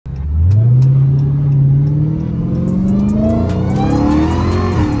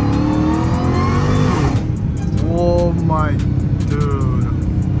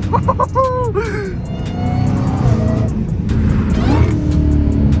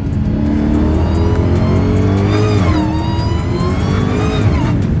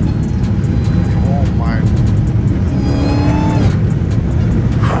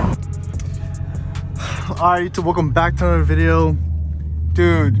Alright YouTube, welcome back to another video.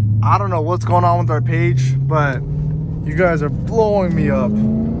 Dude, I don't know what's going on with our page, but you guys are blowing me up.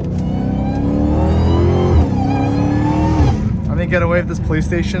 I didn't get away with this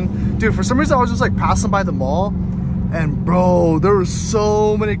PlayStation. Dude, for some reason I was just like passing by the mall, and bro, there were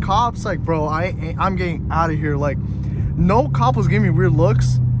so many cops. Like, bro, I'm getting out of here. Like, no cop was giving me weird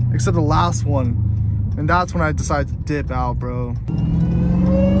looks except the last one, and that's when I decided to dip out, bro.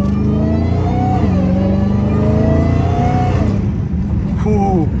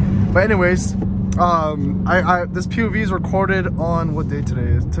 Whew. But anyways, this POV is recorded on what day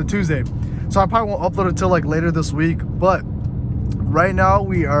today is? Tuesday, so I probably won't upload it until like later this week. But right now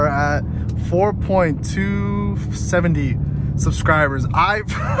we are at 4.270 subscribers.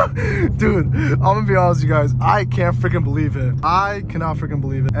 Dude, I'm gonna be honest with you guys, I can't freaking believe it. I cannot freaking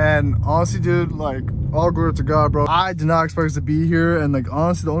believe it. And honestly, dude, like, all glory to God, bro. I did not expect us to be here. And like,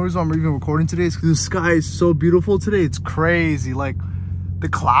 honestly, the only reason I'm even recording today is because the sky is so beautiful today. It's crazy. Like, the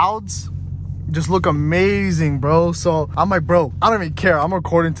clouds just look amazing, bro. So I'm like, bro, I don't even care. I'm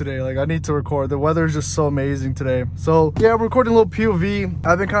recording today. Like, I need to record. The weather is just so amazing today. So yeah, we're recording a little POV.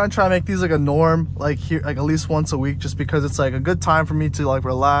 I've been kind of trying to make these like a norm, like here, like at least once a week, just because it's like a good time for me to like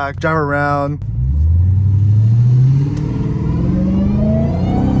relax, drive around.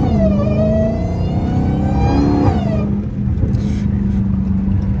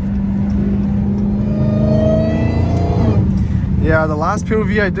 Yeah, the last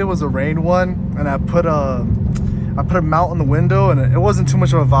POV I did was a rain one, and I put a mount on the window, and it wasn't too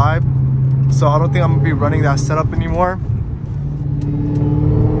much of a vibe. So I don't think I'm gonna be running that setup anymore.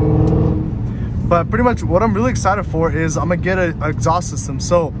 But pretty much what I'm really excited for is I'm gonna get an exhaust system.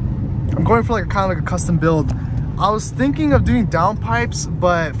 So I'm going for like kind of like a custom build. I was thinking of doing downpipes,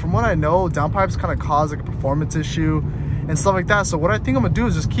 but from what I know, downpipes kind of cause like a performance issue and stuff like that. So what I think I'm gonna do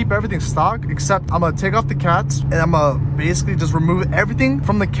is just keep everything stock, except I'm gonna take off the cats, and I'm gonna basically just remove everything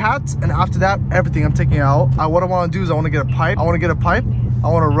from the cats, and after that, everything I'm taking out. What I want to do is I want to get a pipe. I want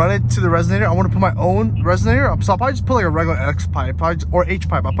to run it to the resonator. I want to put my own resonator. So I'll probably just put like a regular X pipe or H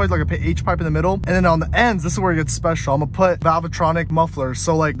pipe. I'll put like a H pipe in the middle, and then on the ends, this is where it gets special. I'm gonna put Valvetronic mufflers.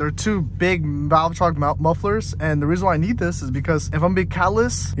 So like, they're two big Valvetronic mufflers, and the reason why I need this is because if I'm being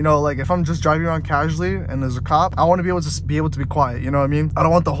catless, you know, like if I'm just driving around casually and there's a cop, I want to be able to be quiet. You know what I mean? I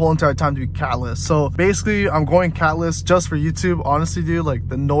don't want the whole entire time to be catless. So basically, I'm going catless just for YouTube. Honestly, dude, like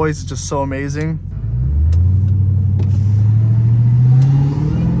the noise is just so amazing.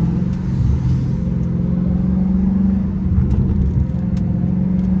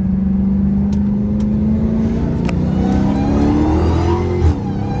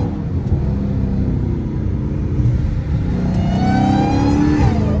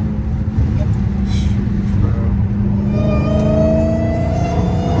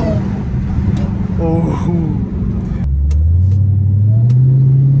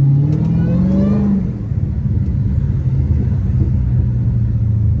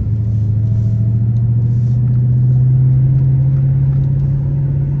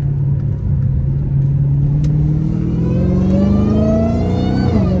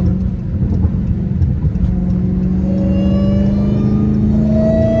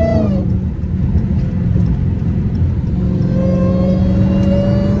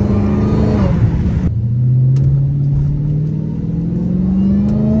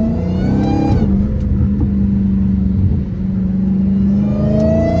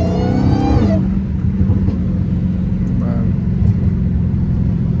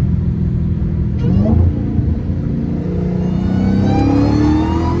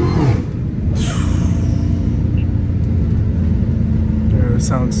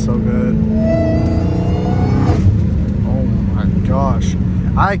 Sounds so good. Oh my gosh,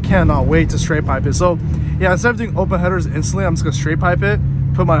 I cannot wait to straight pipe it. So yeah, instead of doing open headers instantly, I'm just gonna straight pipe it,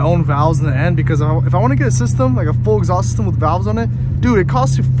 put my own valves in the end, because if I want to get a system like a full exhaust system with valves on it, dude, it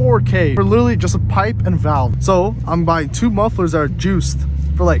costs you $4K for literally just a pipe and valve. So I'm buying two mufflers that are juiced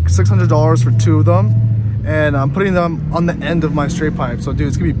for like $600 for two of them, and I'm putting them on the end of my straight pipe. So dude,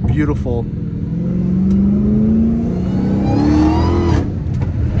 it's gonna be beautiful.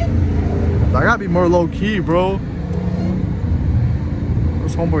 I gotta be more low-key, bro.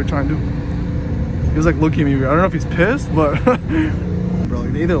 What's homeboy trying to do? He was like looking at me. I don't know if he's pissed, but bro,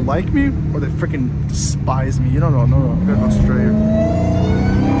 they either like me or they freaking despise me. You don't know. No, I gotta go straight.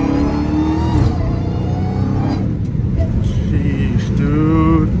 Sheesh,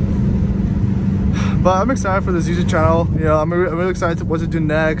 dude. But I'm excited for this YouTube channel. You know, I'm really excited to what to do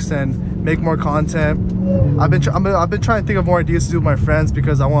next and make more content. I've been trying to think of more ideas to do with my friends,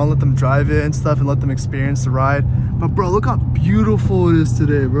 because I want to let them drive it and stuff and let them experience the ride. But bro, look how beautiful it is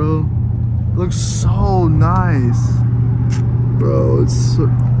today, bro. It looks so nice. Bro, it's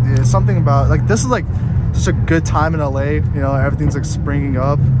something about, like, this is like such a good time in LA, you know, everything's like springing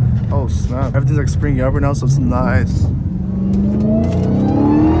up. Oh snap, everything's like springing up right now, so it's nice.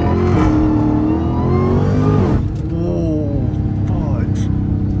 Whoa, fudge.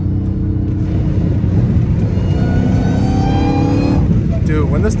 Dude,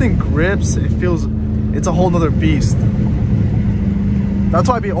 when this thing grips, it feels, it's a whole nother beast. That's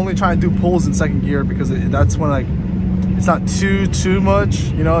why I be only trying to do pulls in second gear, because that's when, like, it's not too much,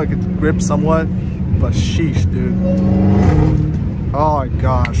 you know, it could grip somewhat, but sheesh, dude. Oh my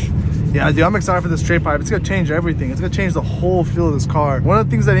gosh. Yeah, dude, I'm excited for this straight pipe. It's gonna change everything. It's gonna change the whole feel of this car. One of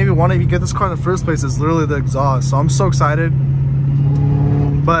the things that made me want to even get this car in the first place is literally the exhaust. So I'm so excited.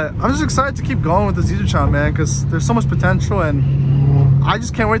 But I'm just excited to keep going with this YouTube channel, man, because there's so much potential, and I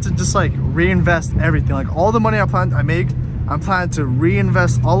just can't wait to just like reinvest everything. Like all the money I make, I'm planning to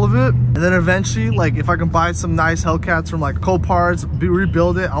reinvest all of it, and then eventually, like, if I can buy some nice Hellcats from like Coparts,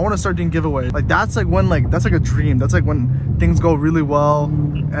 rebuild it, I want to start doing giveaways. Like that's like when, like, that's like a dream. That's like when things go really well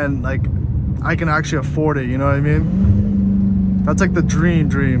and like I can actually afford it, you know what I mean? That's like the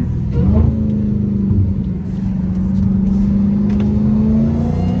dream.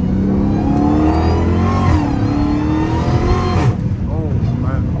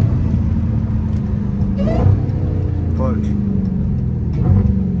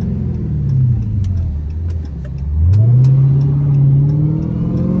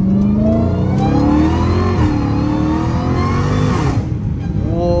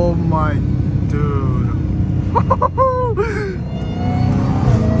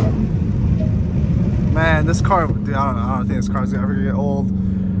 Man, this car, dude, I don't think this car's ever gonna get old.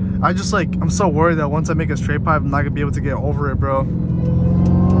 I just like, I'm so worried that once I make a straight pipe, I'm not gonna be able to get over it, bro.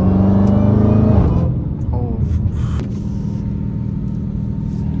 Oh.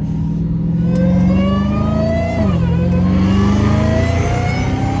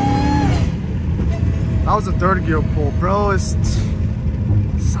 That was a third gear pull, bro. It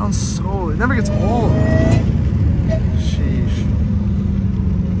sounds so, it never gets old. Sheesh.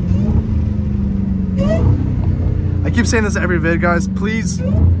 I keep saying this every vid, guys. Please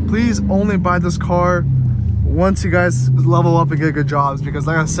only buy this car once you guys level up and get good jobs, because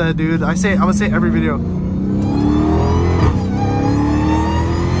like I said, dude, I'm gonna say every video.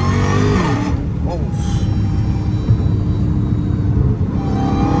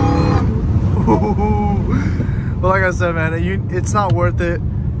 But like I said, man, it's not worth it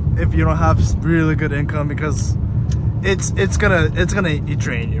if you don't have really good income, because it's gonna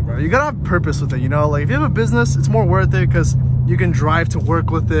drain you, bro. You gotta have purpose with it, you know? Like if you have a business, it's more worth it because you can drive to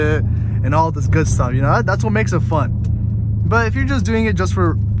work with it and all this good stuff, you know? That's what makes it fun. But if you're just doing it just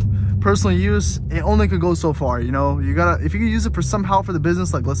for personal use, it only could go so far, you know? You gotta, if you can use it for somehow for the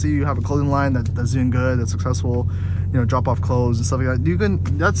business, like let's say you have a clothing line that's doing good, that's successful, you know, drop off clothes and stuff like that, you can,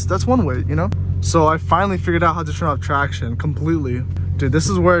 that's one way, you know? So I finally figured out how to turn off traction completely. Dude, this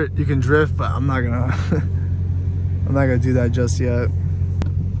is where you can drift, but I'm not gonna I'm not gonna do that just yet.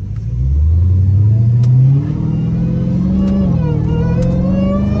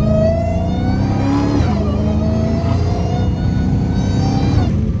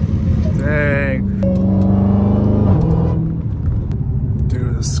 Dang.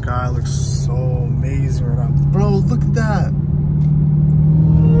 Dude, the sky looks so amazing right now. Bro, look at that.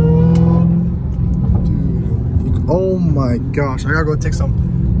 Dude, oh my gosh. I gotta go take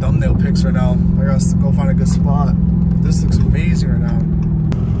some thumbnail pics right now. I gotta go find a good spot. This looks amazing right now.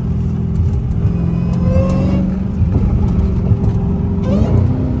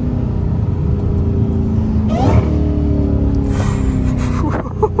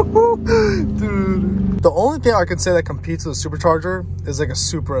 Dude. The only thing I could say that competes with a supercharger is like a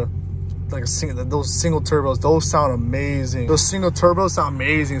Supra. Like those single turbos, those sound amazing. Those single turbos sound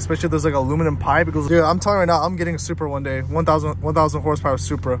amazing, especially if there's like aluminum pipe. It goes, dude, I'm telling you right now, I'm getting a Supra one day. 1,000 horsepower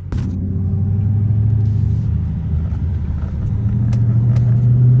Supra.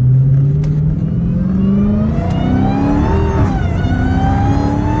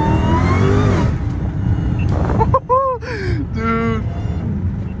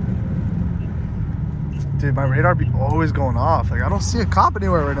 Dude, my radar be always going off. Like I don't see a cop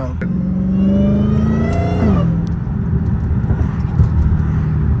anywhere right now.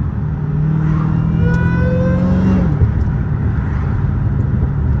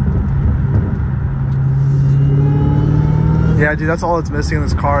 Yeah, dude, that's all that's missing in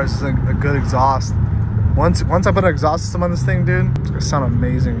this car is just a good exhaust. Once I put an exhaust system on this thing, dude, it's gonna sound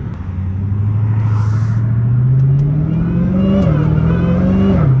amazing.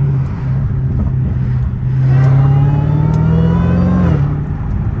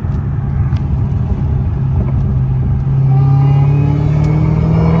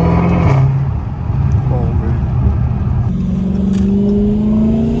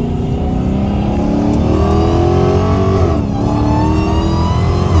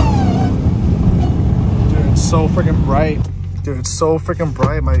 bright. Dude, it's so freaking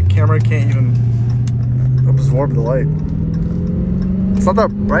bright. My camera can't even absorb the light. It's not that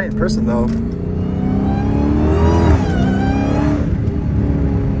bright in person though.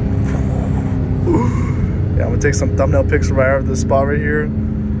 Yeah, I'm gonna take some thumbnail pics right out of this spot right here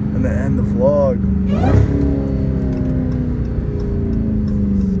and then end the vlog.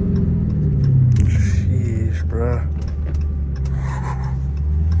 Sheesh, bruh.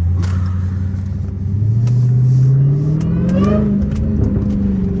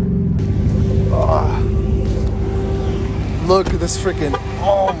 Look at this freaking,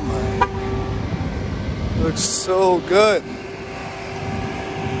 oh my, it looks so good.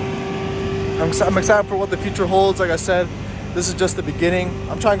 I'm excited for what the future holds. Like I said, this is just the beginning.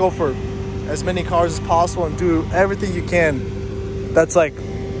 I'm trying to go for as many cars as possible and do everything you can that's like,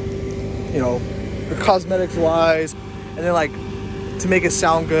 you know, cosmetics wise, and then like to make it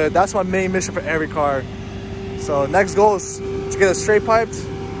sound good. That's my main mission for every car. So next goal is to get it straight piped,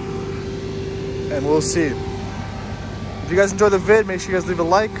 and we'll see. If you guys enjoyed the vid, make sure you guys leave a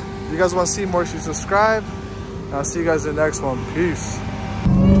like. If you guys want to see more, you should subscribe. And I'll see you guys in the next one. Peace.